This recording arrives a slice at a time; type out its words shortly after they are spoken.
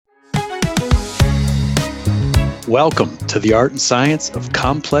Welcome to the Art and Science of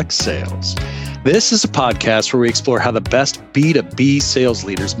Complex Sales. This is a podcast where we explore how the best B2B sales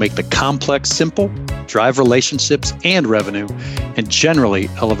leaders make the complex simple, drive relationships and revenue, and generally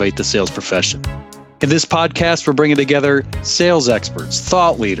elevate the sales profession. In this podcast, we're bringing together sales experts,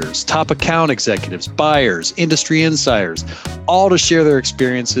 thought leaders, top account executives, buyers, industry insiders, all to share their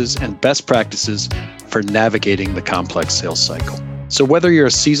experiences and best practices for navigating the complex sales cycle. So whether you're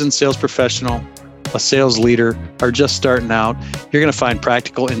a seasoned sales professional, a sales leader, or just starting out, you're going to find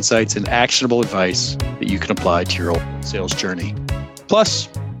practical insights and actionable advice that you can apply to your own sales journey. Plus,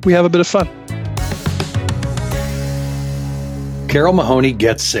 we have a bit of fun. Carol Mahoney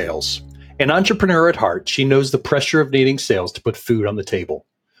gets sales. An entrepreneur at heart, she knows the pressure of needing sales to put food on the table.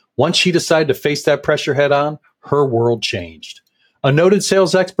 Once she decided to face that pressure head on, her world changed. A noted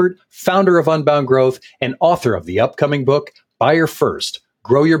sales expert, founder of Unbound Growth, and author of the upcoming book, Buyer First,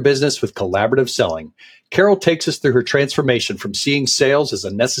 Grow Your Business with Collaborative Selling, Carol takes us through her transformation from seeing sales as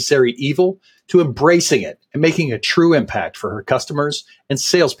a necessary evil to embracing it and making a true impact for her customers and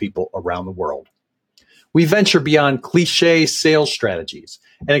salespeople around the world. We venture beyond cliche sales strategies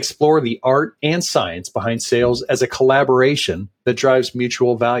and explore the art and science behind sales as a collaboration that drives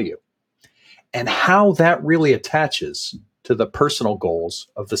mutual value, and how that really attaches to the personal goals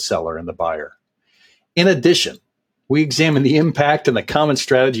of the seller and the buyer. In addition, we examine the impact and the common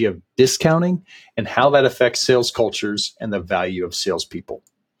strategy of discounting and how that affects sales cultures and the value of salespeople.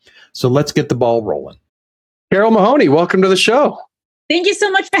 So let's get the ball rolling. Carol Mahoney, welcome to the show. Thank you so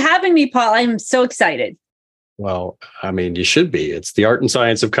much for having me, Paul. I'm so excited. Well, I mean, you should be. It's the art and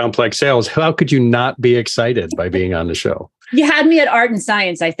science of complex sales. How could you not be excited by being on the show? You had me at art and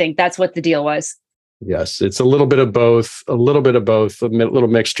science, I think. That's what the deal was. Yes, it's a little bit of both, a little little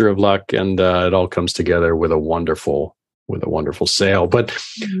mixture of luck, and it all comes together with a wonderful sale. But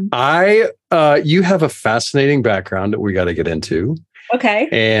you have a fascinating background that we got to get into. Okay.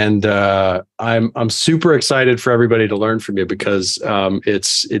 And I'm super excited for everybody to learn from you because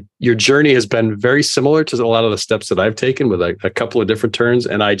your journey has been very similar to a lot of the steps that I've taken with a couple of different turns,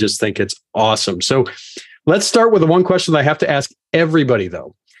 and I just think it's awesome. So let's start with the one question that I have to ask everybody,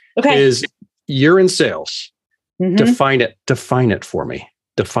 though. Okay. Is you're in sales. Mm-hmm. Define it for me.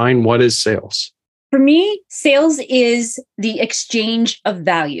 Define what is sales. For me, sales is the exchange of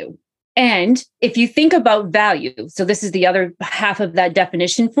value. And if you think about value, so this is the other half of that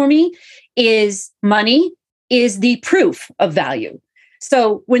definition for me, is money is the proof of value.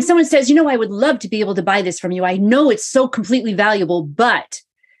 So when someone says, I would love to be able to buy this from you, I know it's so completely valuable, but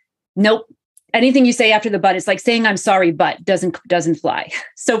nope. Anything you say after the but is like saying I'm sorry, but doesn't fly.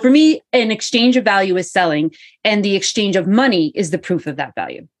 So for me, an exchange of value is selling, and the exchange of money is the proof of that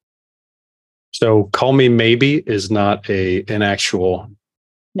value. So call me maybe is not an actual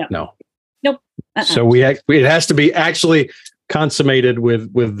no. Nope. So it has to be actually consummated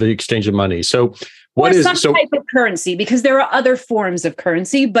with the exchange of money. So what is some type of currency, because there are other forms of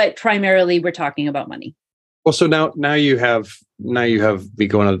currency, but primarily we're talking about money. Well, so now you have me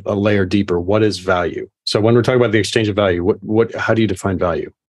going a layer deeper. What is value? So when we're talking about the exchange of value, how do you define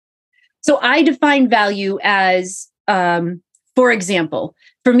value? So I define value as, for example,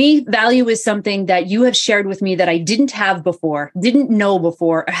 for me, value is something that you have shared with me that I didn't have before, didn't know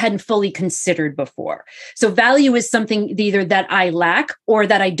before, or hadn't fully considered before. So value is something either that I lack or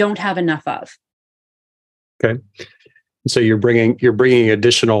that I don't have enough of. Okay. So you're bringing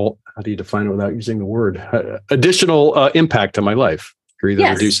additional, how do you define it without using the word? Additional impact on my life. You're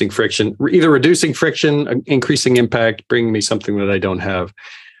either reducing friction, increasing impact, bringing me something that I don't have.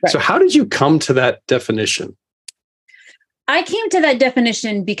 Right. So how did you come to that definition? I came to that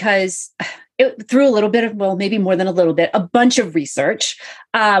definition because through a little bit of, well, maybe more than a little bit, a bunch of research.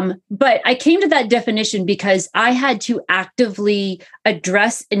 But I came to that definition because I had to actively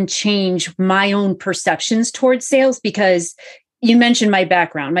address and change my own perceptions towards sales, because you mentioned my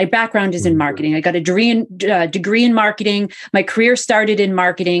background. My background is in marketing. I got a degree in marketing. My career started in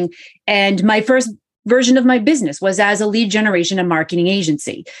marketing. And my first version of my business was as a lead generation and marketing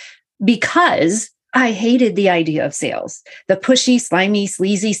agency, because I hated the idea of sales. The pushy, slimy,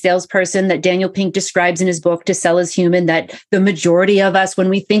 sleazy salesperson that Daniel Pink describes in his book, To Sell is Human, that the majority of us, when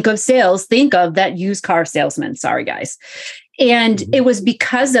we think of sales, think of that used car salesman. Sorry, guys. And it was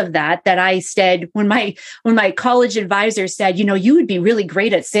because of that I said, when my college advisor said, you would be really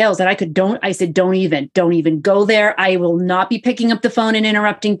great at sales, and I said, don't even go there. I will not be picking up the phone and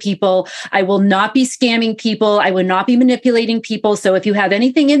interrupting people. I will not be scamming people. I will not be manipulating people. So if you have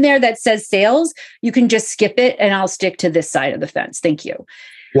anything in there that says sales, you can just skip it, and I'll stick to this side of the fence. Thank you.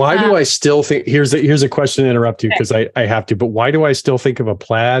 Why do I still think, here's a question to interrupt you, because I have to, but why do I still think of a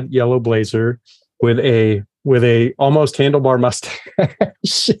plaid yellow blazer with a with a almost handlebar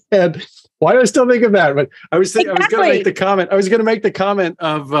mustache. And why do I still think of that? But I was thinking, exactly. I was going to make the comment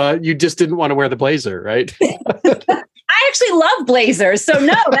of you just didn't want to wear the blazer, right? I actually love blazers. So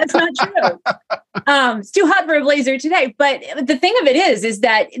no, that's not true. It's too hot for a blazer today. But the thing of it is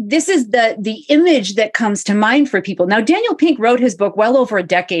that this is the image that comes to mind for people. Now, Daniel Pink wrote his book well over a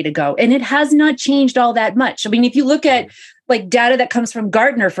decade ago, and it has not changed all that much. I mean, if you look at like data that comes from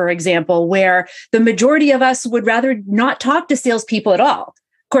Gartner, for example, where the majority of us would rather not talk to salespeople at all.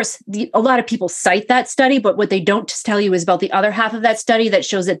 Of course, a lot of people cite that study, but what they don't tell you is about the other half of that study that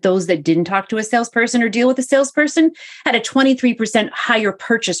shows that those that didn't talk to a salesperson or deal with a salesperson had a 23% higher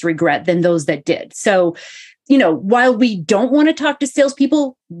purchase regret than those that did. So, while we don't want to talk to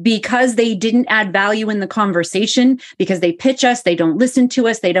salespeople because they didn't add value in the conversation, because they pitch us, they don't listen to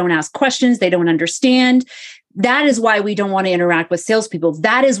us, they don't ask questions, they don't understand. That is why we don't want to interact with salespeople.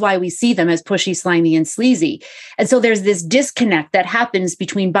 That is why we see them as pushy, slimy, and sleazy. And so there's this disconnect that happens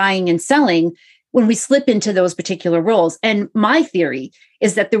between buying and selling when we slip into those particular roles. And my theory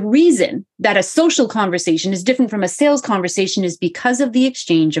is that the reason that a social conversation is different from a sales conversation is because of the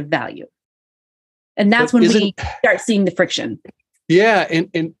exchange of value. And that's when we start seeing the friction. Yeah,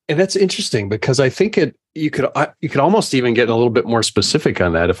 and that's interesting because I think you could almost even get a little bit more specific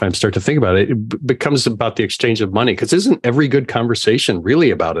on that if I start to think about it. It becomes about the exchange of money, because isn't every good conversation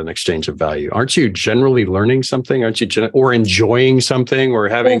really about an exchange of value? Aren't you generally learning something? Aren't you or enjoying something or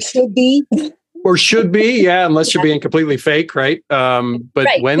having? Or should be. Or should be, yeah, unless you're being completely fake, right? But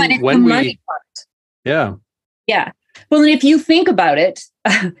right. when money part. Yeah. Well, and if you think about it,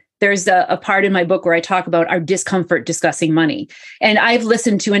 there's a part in my book where I talk about our discomfort discussing money. And I've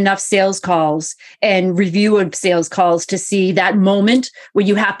listened to enough sales calls and review of sales calls to see that moment where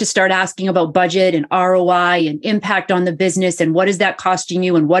you have to start asking about budget and ROI and impact on the business and what is that costing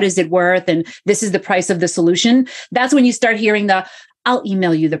you and what is it worth and this is the price of the solution. That's when you start hearing I'll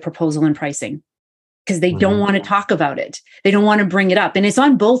email you the proposal and pricing, because they don't want to talk about it. They don't want to bring it up. And it's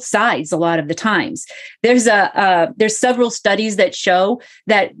on both sides a lot of the times. There's several studies that show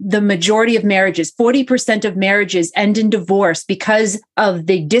that the majority of marriages, 40% of marriages end in divorce because of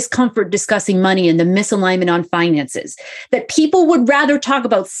the discomfort discussing money and the misalignment on finances, that people would rather talk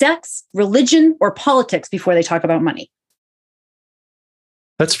about sex, religion, or politics before they talk about money.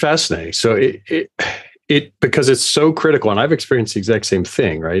 That's fascinating. So because it's so critical, and I've experienced the exact same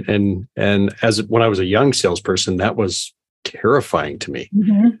thing, right? And as when I was a young salesperson, that was terrifying to me.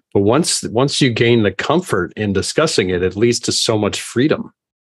 Mm-hmm. But once you gain the comfort in discussing it, it leads to so much freedom,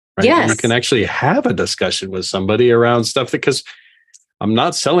 right? Yes. You can actually have a discussion with somebody around stuff, because I'm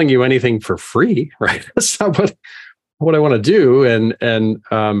not selling you anything for free, right? That's not what I want to do. And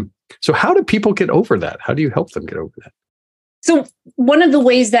so how do people get over that? How do you help them get over that? So one of the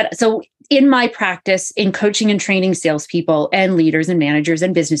ways so in my practice in coaching and training salespeople and leaders and managers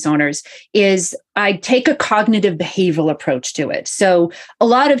and business owners is I take a cognitive behavioral approach to it. So a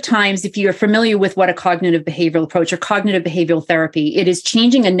lot of times, if you're familiar with what a cognitive behavioral approach or cognitive behavioral therapy, it is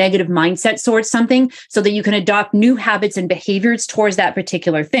changing a negative mindset towards something so that you can adopt new habits and behaviors towards that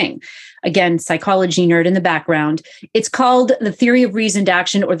particular thing. Again, psychology nerd in the background. It's called the theory of reasoned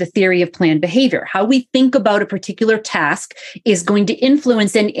action or the theory of planned behavior. How we think about a particular task is going to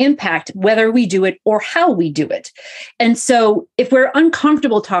influence and impact whether we do it or how we do it. And so if we're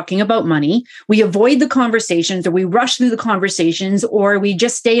uncomfortable talking about money, we avoid the conversations, or we rush through the conversations, or we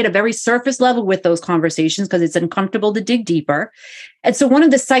just stay at a very surface level with those conversations because it's uncomfortable to dig deeper. And so one of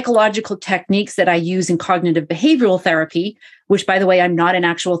the psychological techniques that I use in cognitive behavioral therapy, which, by the way, I'm not an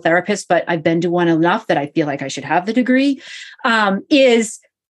actual therapist, but I've been to one enough that I feel like I should have the degree, is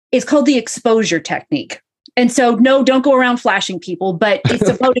called the exposure technique. And so, no, don't go around flashing people, but it's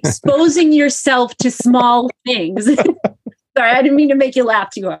about exposing yourself to small things. Sorry, I didn't mean to make you laugh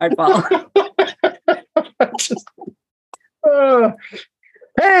too hard, Paul.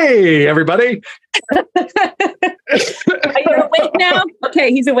 Hey, everybody. Are you awake now?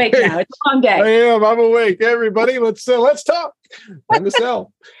 Okay, he's awake now. It's a long day. I am. I'm awake. Everybody, let's talk. Time to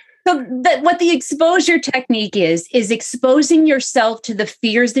sell. So what the exposure technique is exposing yourself to the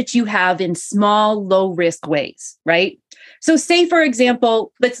fears that you have in small, low-risk ways, right? So say, for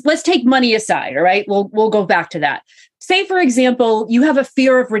example, let's take money aside, all right? We'll go back to that. Say, for example, you have a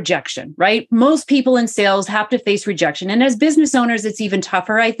fear of rejection, right? Most people in sales have to face rejection. And as business owners, it's even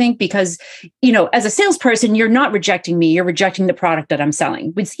tougher, I think, because, as a salesperson, you're not rejecting me, you're rejecting the product that I'm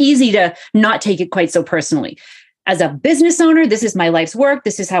selling. It's easy to not take it quite so personally. As a business owner, this is my life's work.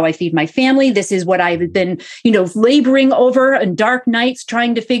 This is how I feed my family. This is what I've been, laboring over in dark nights,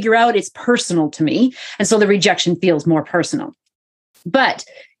 trying to figure out. It's personal to me. And so the rejection feels more personal. But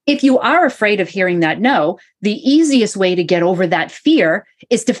If you are afraid of hearing that no, the easiest way to get over that fear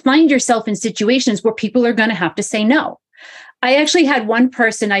is to find yourself in situations where people are going to have to say no. I actually had one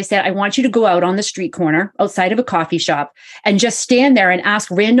person, I said, I want you to go out on the street corner outside of a coffee shop and just stand there and ask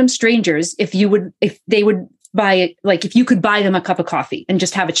random strangers if they would buy, like if you could buy them a cup of coffee and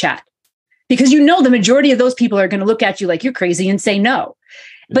just have a chat. Because the majority of those people are going to look at you like you're crazy and say no.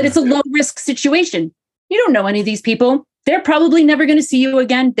 But it's a low risk situation. You don't know any of these people. They're probably never going to see you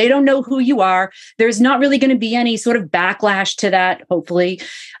again. They don't know who you are. There's not really going to be any sort of backlash to that, hopefully.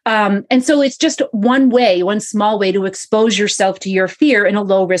 And so it's just one small way to expose yourself to your fear in a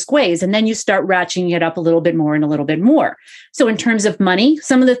low risk ways. And then you start ratcheting it up a little bit more and a little bit more. So in terms of money,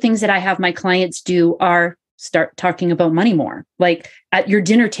 some of the things that I have my clients do are start talking about money more, like at your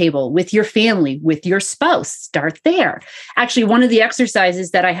dinner table, with your family, with your spouse, start there. Actually, one of the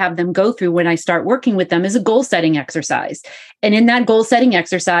exercises that I have them go through when I start working with them is a goal setting exercise. And in that goal setting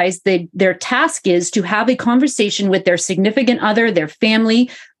exercise, their task is to have a conversation with their significant other, their family,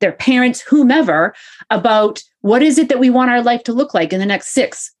 their parents, whomever, about what is it that we want our life to look like in the next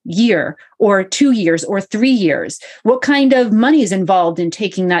 6 years or 2 years or 3 years? What kind of money is involved in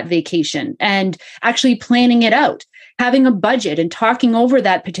taking that vacation and actually planning it out? Having a budget and talking over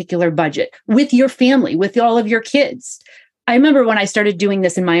that particular budget with your family, with all of your kids. I remember when I started doing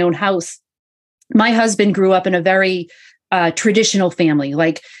this in my own house, my husband grew up in a very traditional family.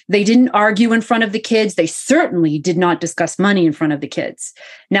 Like they didn't argue in front of the kids. They certainly did not discuss money in front of the kids.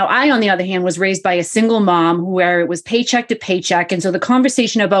 Now, I, on the other hand, was raised by a single mom where it was paycheck to paycheck. And so the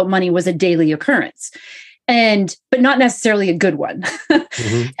conversation about money was a daily occurrence. But not necessarily a good one.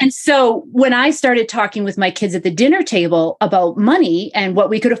 Mm-hmm. And so when I started talking with my kids at the dinner table about money and what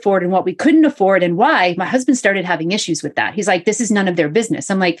we could afford and what we couldn't afford and why, my husband started having issues with that. He's like, this is none of their business.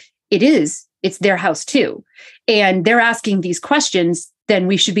 I'm like, it is. It's their house too. And they're asking these questions, then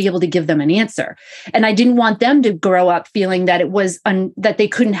we should be able to give them an answer. And I didn't want them to grow up feeling that it was that they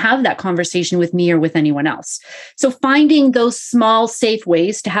couldn't have that conversation with me or with anyone else. So finding those small, safe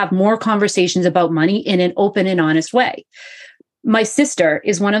ways to have more conversations about money in an open and honest way. My sister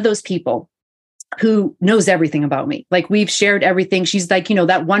is one of those people who knows everything about me. Like we've shared everything. She's like,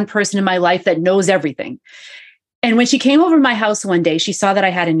 that one person in my life that knows everything. And when she came over to my house one day, she saw that I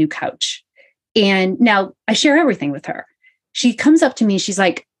had a new couch. And now I share everything with her. She comes up to me. She's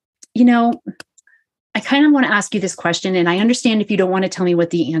like, I kind of want to ask you this question. And I understand if you don't want to tell me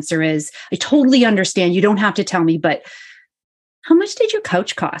what the answer is. I totally understand. You don't have to tell me, but how much did your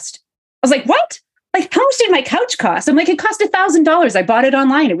couch cost? I was like, what? Like, how much did my couch cost? I'm like, it cost $1,000. I bought it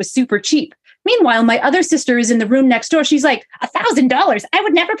online. It was super cheap. Meanwhile, my other sister is in the room next door. She's like, $1,000. I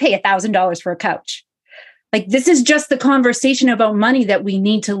would never pay $1,000 for a couch. Like, this is just the conversation about money that we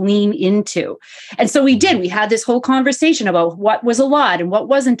need to lean into. And so we did. We had this whole conversation about what was a lot and what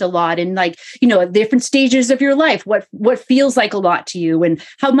wasn't a lot. And different stages of your life, what feels like a lot to you and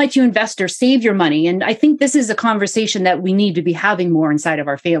how might you invest or save your money. And I think this is a conversation that we need to be having more inside of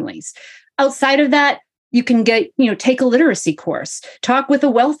our families. Outside of that, you can take a literacy course, talk with a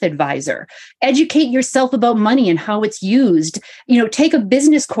wealth advisor, educate yourself about money and how it's used, take a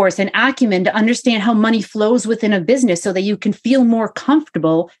business course and acumen to understand how money flows within a business so that you can feel more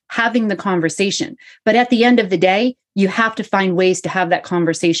comfortable having the conversation. But at the end of the day, you have to find ways to have that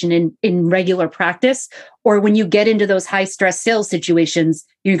conversation in regular practice, or when you get into those high stress sales situations,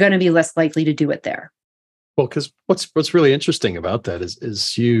 you're going to be less likely to do it there. Well, because what's really interesting about that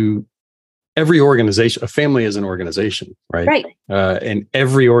is every organization, a family is an organization, right? Right. And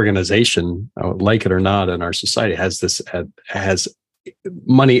every organization, like it or not, in our society has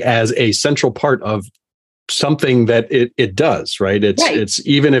money as a central part of something that it does, right? It's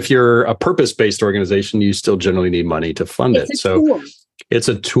even if you're a purpose-based organization, you still generally need money to fund it. So it's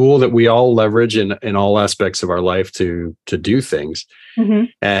a tool that we all leverage in all aspects of our life to do things. Mm-hmm.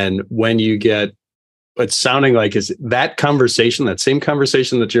 And when you get what's sounding like is that same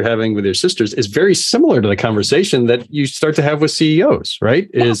conversation that you're having with your sisters is very similar to the conversation that you start to have with CEOs, right?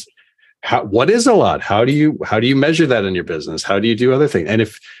 Yeah. What is a lot? How do you measure that in your business? How do you do other things? And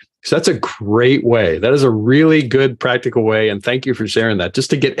so that's a great way. That is a really good practical way. And thank you for sharing that, just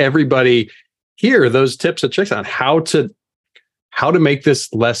to get everybody here, those tips and tricks on how to make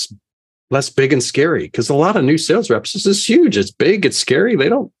this less big and scary. Because a lot of new sales reps, this is huge. It's big. It's scary. They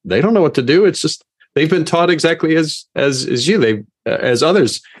don't know what to do. It's just, they've been taught exactly as you, as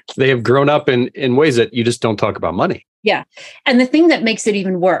others they have grown up in ways that you just don't talk about money. Yeah. And the thing that makes it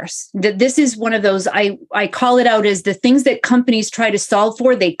even worse, that this is one of those, I call it out as the things that companies try to solve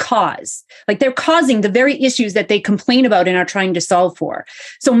for, they cause. Like they're causing the very issues that they complain about and are trying to solve for.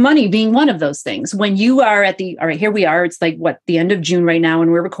 So money being one of those things. When you are all right, here we are, it's like the end of June right now,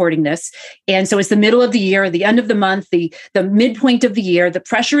 and we're recording this. And so it's the middle of the year, the end of the month, the midpoint of the year, the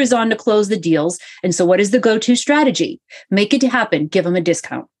pressure is on to close the deals. And so what is the go-to strategy? Make it happen, give them a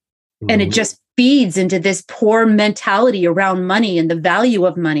discount. And it just feeds into this poor mentality around money and the value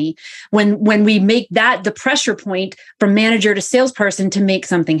of money when we make that the pressure point from manager to salesperson to make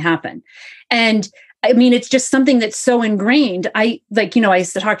something happen. And I mean, it's just something that's so ingrained. I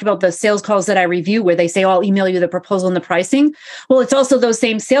talked about the sales calls that I review where they say, oh, I'll email you the proposal and the pricing. Well, it's also those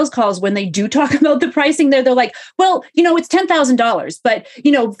same sales calls when they do talk about the pricing they're like, well, it's $10,000, but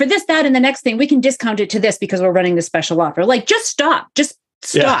for this, that, and the next thing, we can discount it to this because we're running the special offer. Like, just stop. Just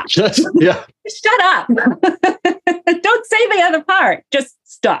stop. Shut up. Don't say the other part. Just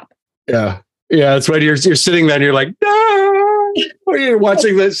stop. Yeah. It's when you're sitting there and you're like, no. Or you're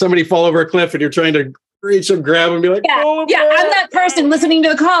watching somebody fall over a cliff and you're trying to reach and grab and be like, I'm that person listening to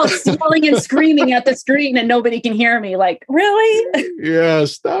the call, yelling and screaming at the screen and nobody can hear me. Like, really?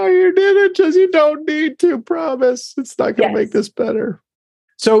 Yes. No, you did it. Just you don't need to, promise. It's not going to make this better.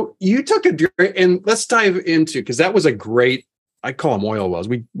 So you took and let's dive into, because that was a great, I call them oil wells.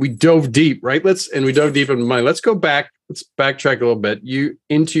 We dove deep, right? We dove deep into money. Let's go back. Let's backtrack a little bit. You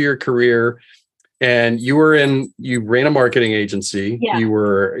into your career, and you ran a marketing agency. Yeah. You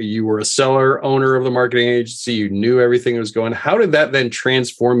were a seller, owner of the marketing agency. You knew everything that was going. How did that then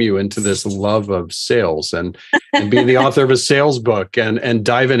transform you into this love of sales and being the author of a sales book and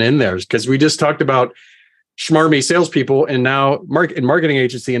diving in there? Because we just talked about schmarmy salespeople and now marketing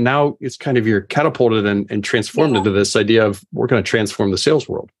agency, and now it's kind of you're catapulted and transformed into this idea of we're going to transform the sales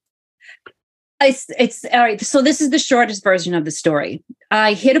world. It's all right. So this is the shortest version of the story.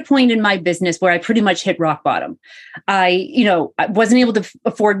 I hit a point in my business where I pretty much hit rock bottom. I wasn't able to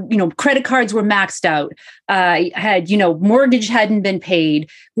afford, credit cards were maxed out. I had, mortgage hadn't been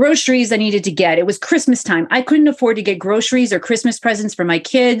paid, groceries I needed to get. It was Christmas time. I couldn't afford to get groceries or Christmas presents for my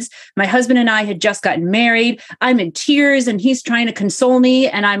kids. My husband and I had just gotten married. I'm in tears and he's trying to console me.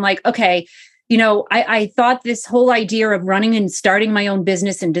 And I'm like, okay, I thought this whole idea of running and starting my own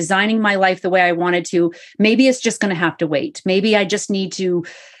business and designing my life the way I wanted to, maybe it's just going to have to wait. Maybe I just need to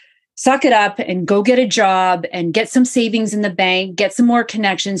suck it up and go get a job and get some savings in the bank, get some more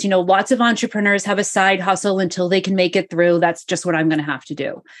connections. Lots of entrepreneurs have a side hustle until they can make it through. That's just what I'm going to have to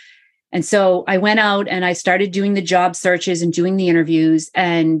do. And so I went out and I started doing the job searches and doing the interviews,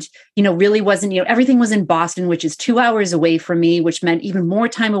 and, really wasn't, everything was in Boston, which is 2 hours away from me, which meant even more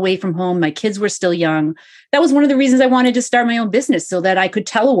time away from home. My kids were still young. That was one of the reasons I wanted to start my own business, so that I could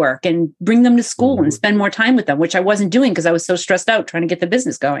telework and bring them to school and spend more time with them, which I wasn't doing because I was so stressed out trying to get the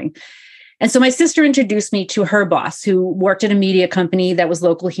business going. And so my sister introduced me to her boss, who worked at a media company that was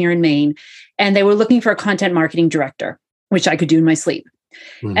local here in Maine, and they were looking for a content marketing director, which I could do in my sleep.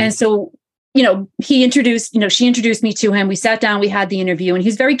 Mm-hmm. And so, she introduced me to him. We sat down, we had the interview, and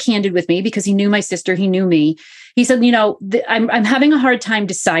he's very candid with me because he knew my sister, he knew me. He said, I'm having a hard time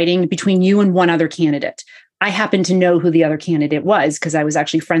deciding between you and one other candidate. I happen to know who the other candidate was because I was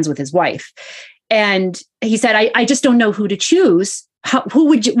actually friends with his wife. And he said, I just don't know who to choose.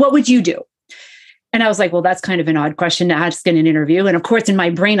 What would you do? And I was like, well, that's kind of an odd question to ask in an interview. And of course, in my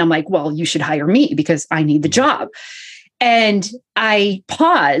brain, I'm like, well, you should hire me because I need the job. And I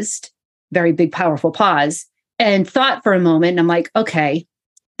paused, very big, powerful pause, and thought for a moment. And I'm like, okay,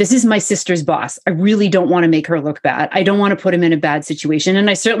 this is my sister's boss. I really don't want to make her look bad. I don't want to put him in a bad situation.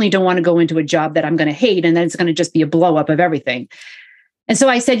 And I certainly don't want to go into a job that I'm going to hate. And then it's going to just be a blow up of everything. And so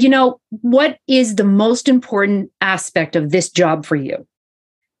I said, what is the most important aspect of this job for you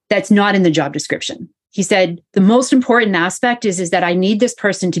that's not in the job description? He said, the most important aspect is that I need this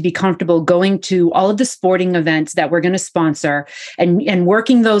person to be comfortable going to all of the sporting events that we're going to sponsor and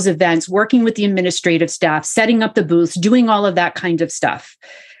working those events, working with the administrative staff, setting up the booths, doing all of that kind of stuff.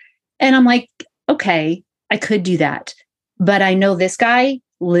 And I'm like, okay, I could do that. But I know this guy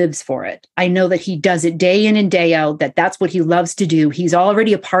lives for it. I know that he does it day in and day out, that's what he loves to do. He's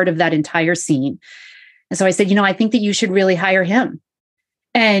already a part of that entire scene. And so I said, I think that you should really hire him.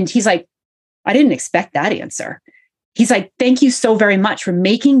 And he's like, I didn't expect that answer. He's like, thank you so very much for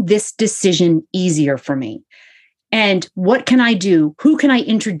making this decision easier for me. And what can I do? Who can I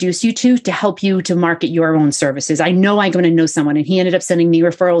introduce you to help you to market your own services? I know I'm going to know someone. And he ended up sending me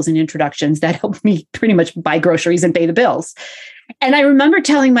referrals and introductions that helped me pretty much buy groceries and pay the bills. And I remember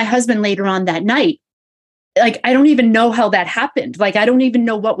telling my husband later on that night, like, I don't even know how that happened. Like, I don't even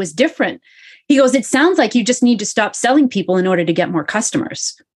know what was different. He goes, it sounds like you just need to stop selling people in order to get more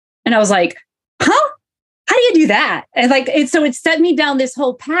customers. And I was like, huh? How do you do that? And like, so it set me down this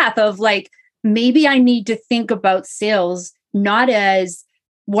whole path of like, maybe I need to think about sales not as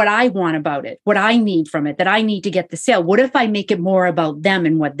what I want about it, what I need from it, that I need to get the sale. What if I make it more about them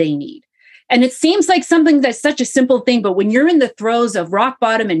and what they need? And it seems like something that's such a simple thing, but when you're in the throes of rock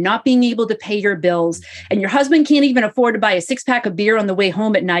bottom and not being able to pay your bills, and your husband can't even afford to buy a 6-pack of beer on the way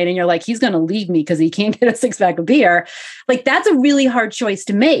home at night, and you're like, he's going to leave me because he can't get a 6-pack of beer, like that's a really hard choice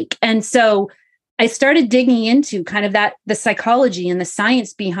to make. And so I started digging into kind of the psychology and the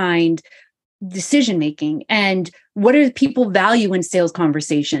science behind decision making, and what do people value in sales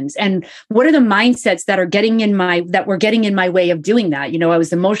conversations, and what are the mindsets that were getting in my way of doing that. I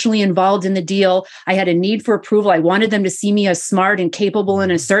was emotionally involved in the deal. I had a need for approval. I wanted them to see me as smart and capable in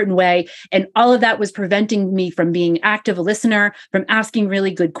a certain way, and all of that was preventing me from being an active listener, from asking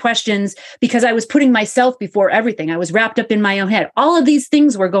really good questions, because I was putting myself before everything. I was wrapped up in my own head. All of these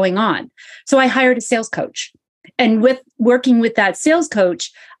things were going on. So I hired a sales coach, and with working with that sales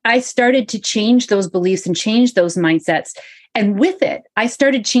coach, I started to change those beliefs and change those mindsets. And with it, I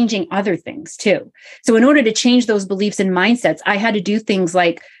started changing other things too. So in order to change those beliefs and mindsets, I had to do things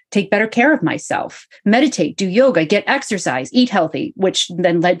like take better care of myself, meditate, do yoga, get exercise, eat healthy, which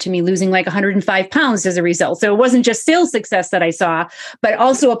then led to me losing like 105 pounds as a result. So it wasn't just sales success that I saw, but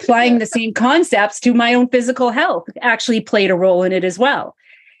also applying the same concepts to my own physical health actually played a role in it as well.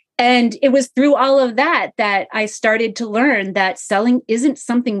 And it was through all of that I started to learn that selling isn't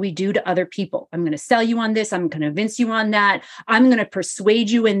something we do to other people. I'm going to sell you on this. I'm going to convince you on that. I'm going to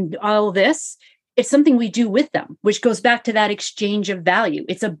persuade you in all this. It's something we do with them, which goes back to that exchange of value.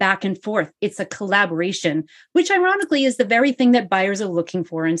 It's a back and forth. It's a collaboration, which ironically is the very thing that buyers are looking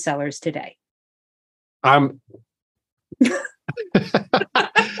for in sellers today. That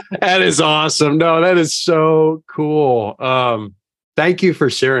is awesome. No, that is so cool. Thank you for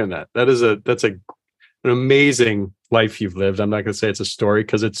sharing that. That's an amazing life you've lived. I'm not going to say it's a story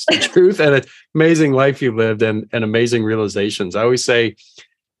because it's the truth, and an amazing life you've lived, and amazing realizations. I always say,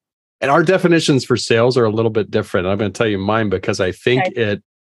 and our definitions for sales are a little bit different. I'm going to tell you mine because I think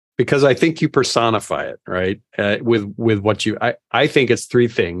you personify it, right? With what I think it's three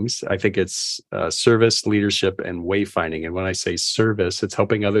things. I think it's service, leadership, and wayfinding. And when I say service, it's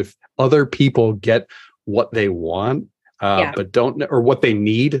helping other people get what they want. But or what they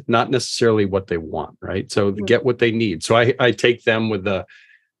need, not necessarily what they want, right? So get what they need. So I take them with the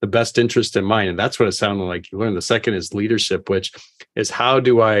best interest in mind, and that's what it sounded like you learned. The second is leadership, which is how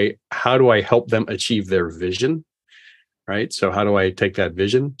do I help them achieve their vision, right? So how do I take that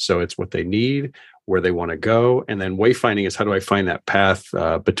vision? So it's what they need, where they want to go, and then wayfinding is how do I find that path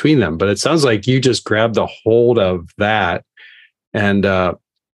between them. But it sounds like you just grabbed a hold of that, and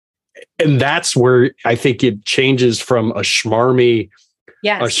that's where I think it changes from a schmarmy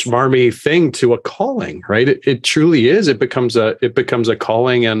thing to a calling, right? It truly is. It becomes a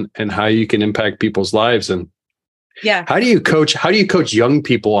calling, and how you can impact people's lives. And how do you coach young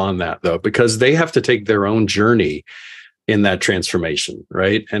people on that though? Because they have to take their own journey in that transformation,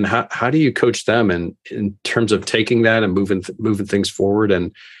 right? And how do you coach them in terms of taking that and moving things forward,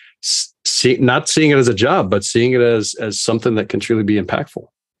 and not seeing it as a job, but seeing it as something that can truly be impactful?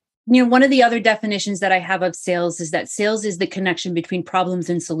 One of the other definitions that I have of sales is that sales is the connection between problems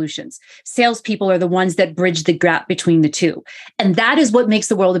and solutions. Salespeople are the ones that bridge the gap between the two. And that is what makes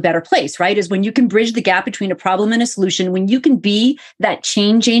the world a better place, right? Is when you can bridge the gap between a problem and a solution, when you can be that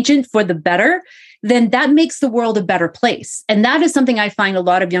change agent for the better, then that makes the world a better place. And that is something I find a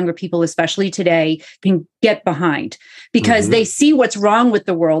lot of younger people, especially today, can get behind, because they see what's wrong with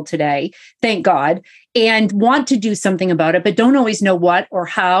the world today, thank God, and want to do something about it, but don't always know what or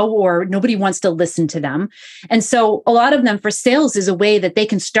how, or nobody wants to listen to them. And so a lot of them, for sales, is a way that they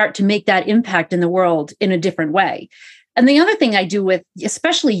can start to make that impact in the world in a different way. And the other thing I do with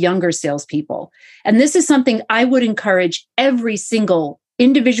especially younger salespeople, and this is something I would encourage every single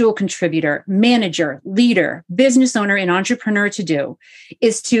individual contributor, manager, leader, business owner, and entrepreneur to do,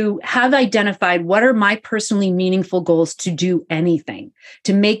 is to have identified what are my personally meaningful goals to do anything,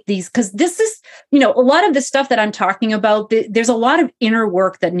 to make these, because this is, a lot of the stuff that I'm talking about, there's a lot of inner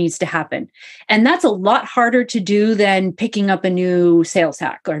work that needs to happen. And that's a lot harder to do than picking up a new sales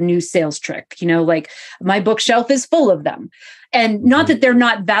hack or new sales trick. Like my bookshelf is full of them. And not that they're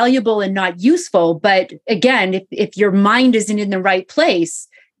not valuable and not useful, but again, if your mind isn't in the right place,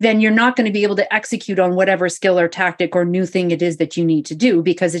 then you're not going to be able to execute on whatever skill or tactic or new thing it is that you need to do,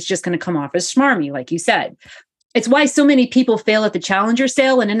 because it's just going to come off as smarmy, like you said. It's why so many people fail at the challenger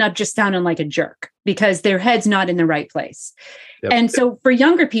sale and end up just sounding like a jerk because their head's not in the right place. Yep. And so for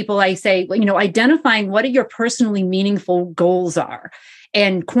younger people, I say, identifying what your personally meaningful goals are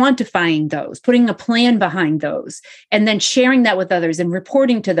and quantifying those, putting a plan behind those, and then sharing that with others and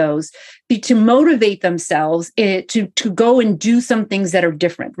reporting to those to motivate themselves to go and do some things that are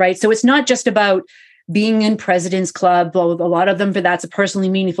different, right? So it's not just about being in President's Club. A lot of them, that's a personally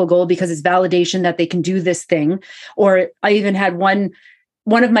meaningful goal because it's validation that they can do this thing. Or I even had one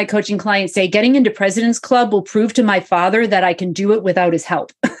of my coaching clients say, getting into President's Club will prove to my father that I can do it without his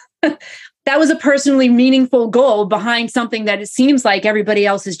help. That was a personally meaningful goal behind something that it seems like everybody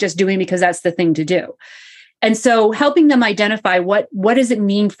else is just doing because that's the thing to do. And so helping them identify what does it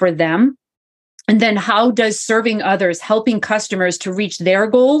mean for them? And then how does serving others, helping customers to reach their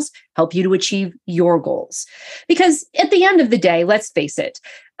goals, help you to achieve your goals? Because at the end of the day, let's face it,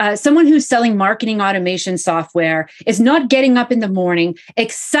 someone who's selling marketing automation software is not getting up in the morning,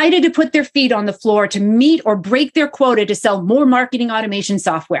 excited to put their feet on the floor to meet or break their quota to sell more marketing automation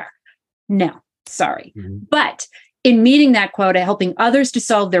software. No, sorry. Mm-hmm. But in meeting that quota, helping others to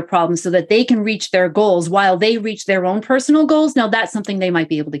solve their problems so that they can reach their goals while they reach their own personal goals, now that's something they might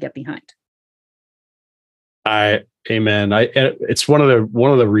be able to get behind. Amen. It's one of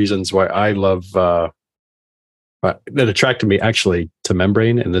the reasons why I love that attracted me actually to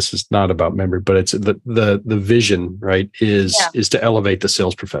Membrane, and this is not about Membrane, but it's the vision, right? Is to elevate the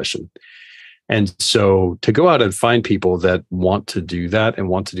sales profession, and so to go out and find people that want to do that and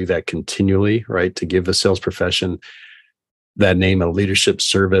want to do that continually, right? To give the sales profession that name of leadership,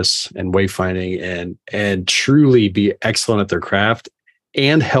 service, and wayfinding, and truly be excellent at their craft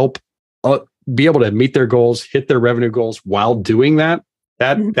and help. Be able to meet their goals, hit their revenue goals while doing that.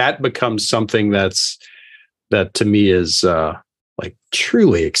 That becomes something that to me is like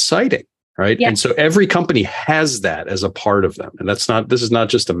truly exciting, right? Yeah. And so every company has that as a part of them, and this is not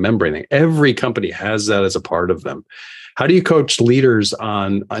just a Membrane thing. Every company has that as a part of them. How do you coach leaders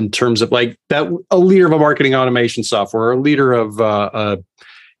on terms of like that? A leader of a marketing automation software, or a leader of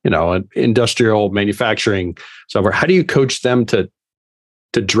an industrial manufacturing software. How do you coach them to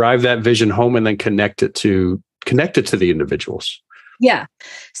drive that vision home and then connect it to the individuals? Yeah.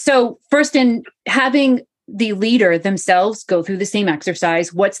 So first, in having the leader themselves go through the same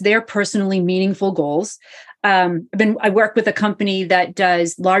exercise, what's their personally meaningful goals? I work with a company that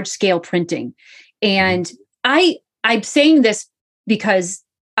does large scale printing. And I'm saying this because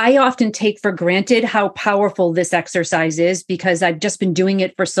I often take for granted how powerful this exercise is because I've just been doing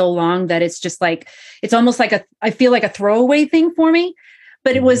it for so long that it's just like, it's almost like I feel like a throwaway thing for me.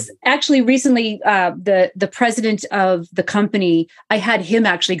 But it was actually recently the president of the company, I had him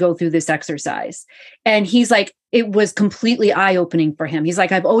actually go through this exercise. And he's like, it was completely eye-opening for him. He's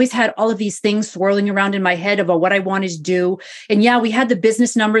like, I've always had all of these things swirling around in my head about what I wanted to do. And yeah, we had the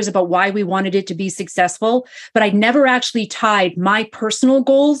business numbers about why we wanted it to be successful, but I never actually tied my personal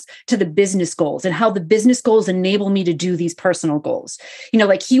goals to the business goals and how the business goals enable me to do these personal goals.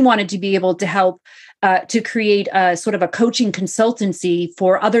 Like he wanted to be able to help to create a sort of a coaching consultancy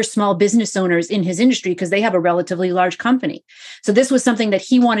for other small business owners in his industry because they have a relatively large company. So this was something that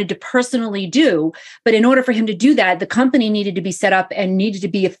he wanted to personally do. But in order for him to do that, the company needed to be set up and needed to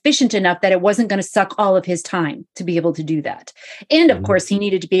be efficient enough that it wasn't going to suck all of his time to be able to do that. And of course, he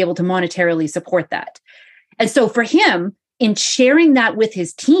needed to be able to monetarily support that. And so for him, in sharing that with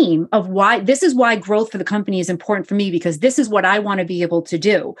his team of why growth for the company is important for me, because this is what I want to be able to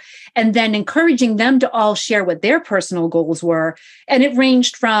do. And then encouraging them to all share what their personal goals were. And it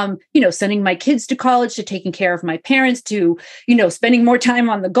ranged from, sending my kids to college to taking care of my parents to, spending more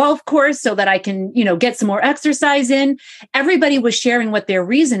time on the golf course so that I can, get some more exercise in. Everybody was sharing what their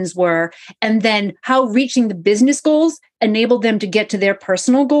reasons were. And then how reaching the business goals enabled them to get to their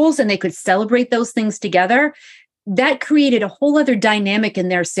personal goals and they could celebrate those things together. That created a whole other dynamic in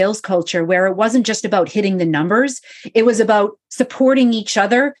their sales culture where it wasn't just about hitting the numbers. It was about supporting each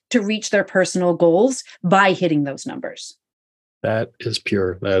other to reach their personal goals by hitting those numbers. That is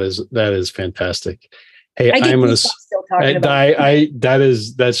pure. That is fantastic. Hey, I'm going to,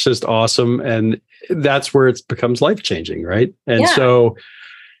 that's just awesome. And that's where it becomes life-changing, right? And so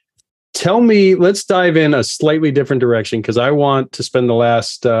tell me, let's dive in a slightly different direction because I want to spend the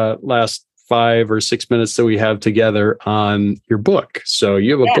last 5 or 6 minutes that we have together on your book. So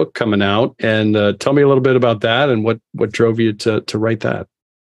you have a book coming out, and tell me a little bit about that and what drove you to write that.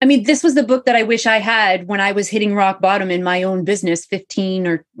 I mean, this was the book that I wish I had when I was hitting rock bottom in my own business 15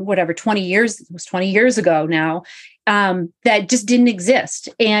 or whatever, 20 years, it was 20 years ago now, that just didn't exist.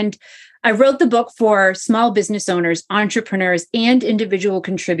 And I wrote the book for small business owners, entrepreneurs, and individual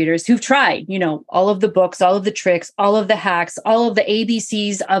contributors who've tried, all of the books, all of the tricks, all of the hacks, all of the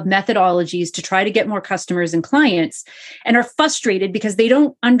ABCs of methodologies to try to get more customers and clients, and are frustrated because they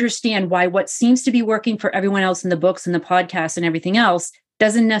don't understand why what seems to be working for everyone else in the books and the podcasts and everything else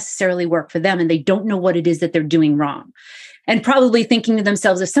doesn't necessarily work for them. And they don't know what it is that they're doing wrong. And probably thinking to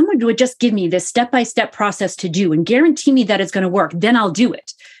themselves, if someone would just give me this step-by-step process to do and guarantee me that it's going to work, then I'll do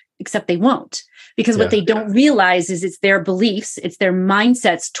it. Except they won't, because what they don't realize is it's their beliefs, it's their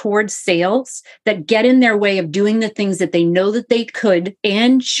mindsets towards sales that get in their way of doing the things that they know that they could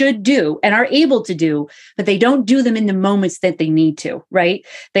and should do and are able to do, but they don't do them in the moments that they need to, right?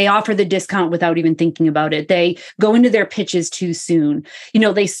 They offer the discount without even thinking about it. They go into their pitches too soon.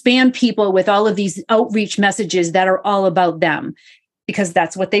 They spam people with all of these outreach messages that are all about them, because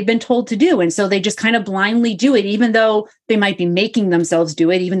that's what they've been told to do. And so they just kind of blindly do it, even though they might be making themselves do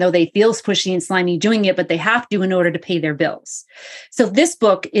it, even though they feel pushy and slimy doing it, but they have to in order to pay their bills. So this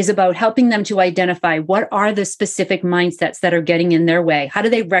book is about helping them to identify what are the specific mindsets that are getting in their way. How do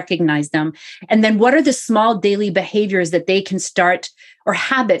they recognize them? And then what are the small daily behaviors that they can start, or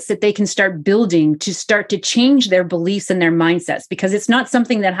habits that they can start building to start to change their beliefs and their mindsets, because it's not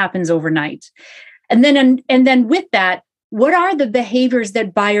something that happens overnight. And then with that, what are the behaviors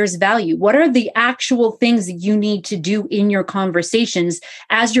that buyers value? What are the actual things that you need to do in your conversations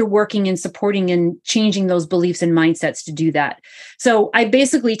as you're working and supporting and changing those beliefs and mindsets to do that? So I've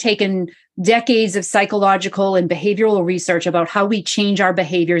basically taken decades of psychological and behavioral research about how we change our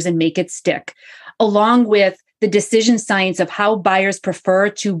behaviors and make it stick, along with the decision science of how buyers prefer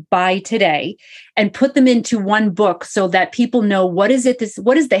to buy today, and put them into one book so that people know what is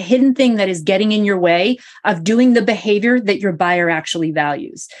the hidden thing that is getting in your way of doing the behavior that your buyer actually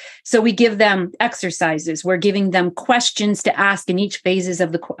values. So we give them exercises. We're giving them questions to ask in each phases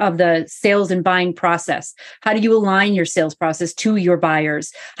of the sales and buying process. How do you align your sales process to your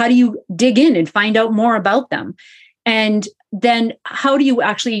buyers? How do you dig in and find out more about them? And then how do you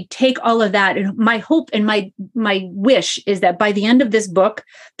actually take all of that? And my hope and my wish is that by the end of this book,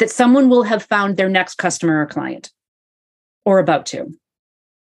 that someone will have found their next customer or client, or about to.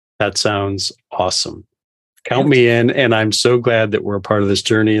 That sounds awesome. Count me in. And I'm so glad that we're a part of this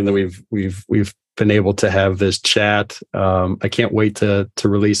journey and that we've been able to have this chat. I can't wait to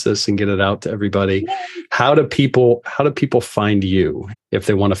release this and get it out to everybody. How do people find you if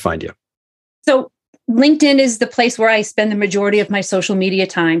they want to find you? So LinkedIn is the place where I spend the majority of my social media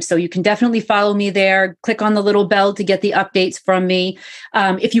time. So you can definitely follow me there. Click on the little bell to get the updates from me.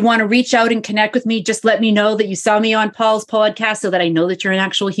 If you want to reach out and connect with me, just let me know that you saw me on Paul's podcast so that I know that you're an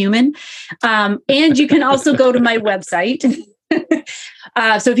actual human. And you can also go to my website.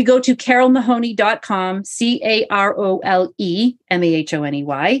 So if you go to carolmahoney.com,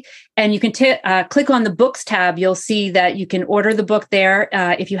 CaroleMahoney, and you can click on the books tab, you'll see that you can order the book there.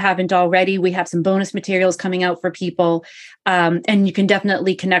 If you haven't already, we have some bonus materials coming out for people. And you can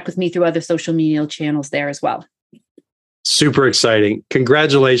definitely connect with me through other social media channels there as well. Super exciting.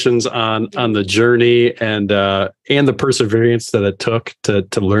 Congratulations on the journey and the perseverance that it took to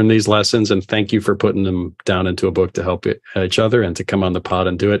learn these lessons. And thank you for putting them down into a book to help each other and to come on the pod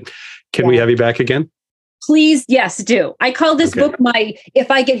and do it. Can we have you back again? Please, yes, do. I call this book my if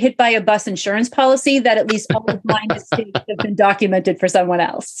I get hit by a bus insurance policy, that at least all of my mistakes have been documented for someone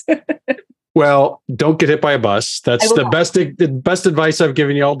else. Well, don't get hit by a bus. That's the best advice I've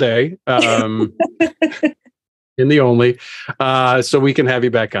given you all day. In the only, so we can have you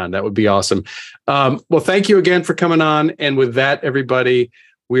back on. That would be awesome. Well, thank you again for coming on. And with that, everybody,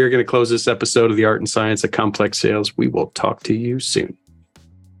 we are going to close this episode of The Art and Science of Complex Sales. We will talk to you soon.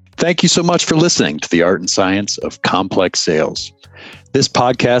 Thank you so much for listening to The Art and Science of Complex Sales. This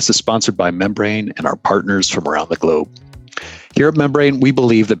podcast is sponsored by Membrane and our partners from around the globe. Here at Membrane, we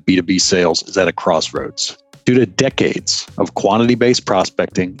believe that B2B sales is at a crossroads. Due to decades of quantity-based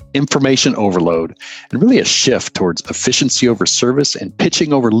prospecting, information overload, and really a shift towards efficiency over service and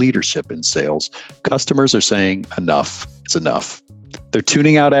pitching over leadership in sales, customers are saying enough is enough. They're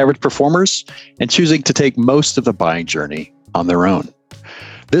tuning out average performers and choosing to take most of the buying journey on their own.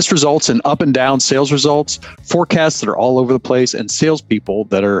 This results in up and down sales results, forecasts that are all over the place, and salespeople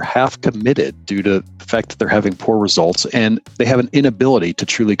that are half committed due to the fact that they're having poor results and they have an inability to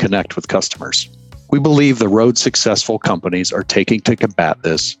truly connect with customers. We believe the road successful companies are taking to combat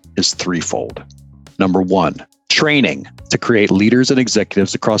this is threefold. Number one, training to create leaders and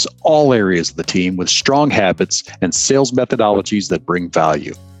executives across all areas of the team with strong habits and sales methodologies that bring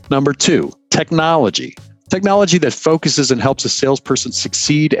value. Number two, technology. Technology that focuses and helps a salesperson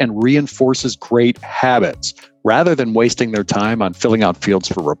succeed and reinforces great habits rather than wasting their time on filling out fields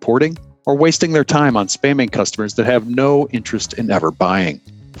for reporting or wasting their time on spamming customers that have no interest in ever buying.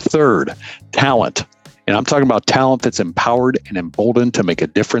 Third, talent. And I'm talking about talent that's empowered and emboldened to make a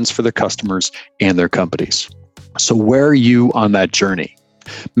difference for their customers and their companies. So where are you on that journey?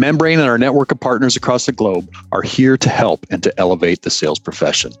 Membrane and our network of partners across the globe are here to help and to elevate the sales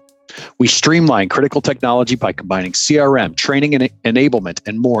profession. We streamline critical technology by combining CRM, training and enablement,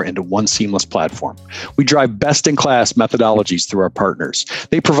 and more into one seamless platform. We drive best-in-class methodologies through our partners.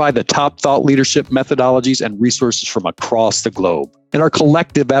 They provide the top thought leadership methodologies and resources from across the globe. And our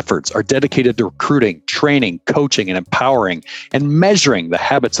collective efforts are dedicated to recruiting, training, coaching, and empowering, and measuring the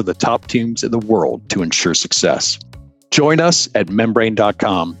habits of the top teams in the world to ensure success. Join us at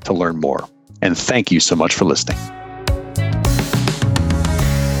membrane.com to learn more. And thank you so much for listening.